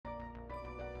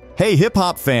Hey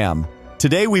hip-hop fam!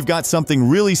 Today we've got something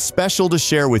really special to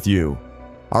share with you.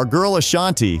 Our girl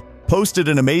Ashanti posted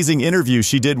an amazing interview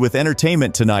she did with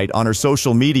Entertainment Tonight on her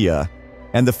social media,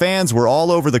 and the fans were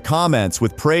all over the comments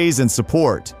with praise and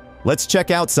support. Let's check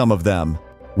out some of them.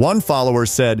 One follower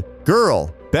said,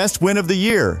 "Girl, best win of the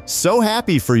year, so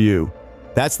happy for you."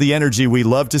 That's the energy we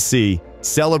love to see,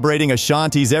 celebrating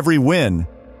Ashanti's every win.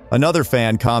 Another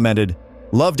fan commented,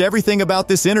 "Loved everything about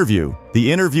this interview.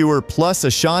 The interviewer plus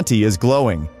Ashanti is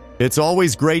glowing. It's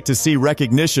always great to see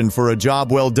recognition for a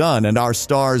job well done and our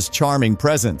star's charming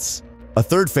presence." A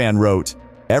third fan wrote,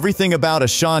 "Everything about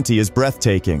Ashanti is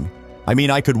breathtaking. I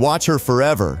mean, I could watch her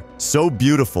forever. So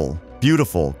beautiful,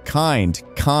 beautiful,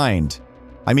 kind.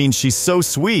 I mean, she's so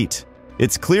sweet.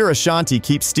 It's clear Ashanti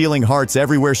keeps stealing hearts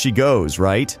everywhere she goes,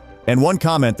 right?" And one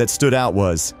comment that stood out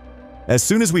was, "As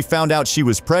soon as we found out she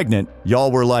was pregnant, y'all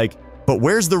were like, 'But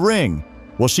where's the ring?'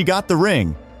 Well, she got the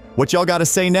ring. What y'all gotta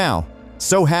say now?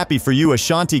 So happy for you,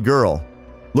 Ashanti girl."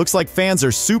 Looks like fans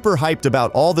are super hyped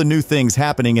about all the new things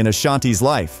happening in Ashanti's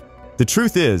life. The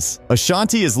truth is,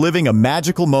 Ashanti is living a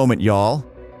magical moment, y'all.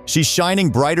 She's shining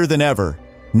brighter than ever,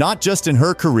 not just in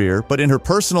her career, but in her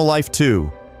personal life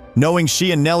too. Knowing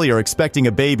she and Nelly are expecting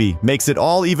a baby makes it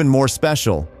all even more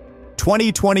special.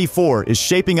 2024 is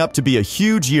shaping up to be a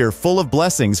huge year full of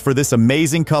blessings for this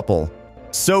amazing couple.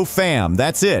 So fam,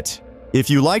 that's it. If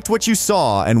you liked what you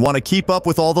saw and want to keep up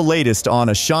with all the latest on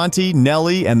Ashanti,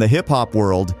 Nelly, and the hip-hop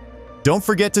world, don't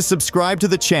forget to subscribe to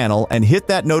the channel and hit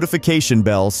that notification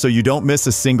bell so you don't miss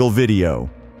a single video.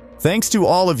 Thanks to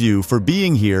all of you for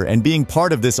being here and being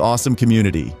part of this awesome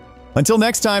community. Until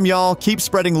next time, y'all, keep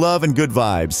spreading love and good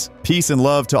vibes. Peace and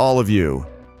love to all of you.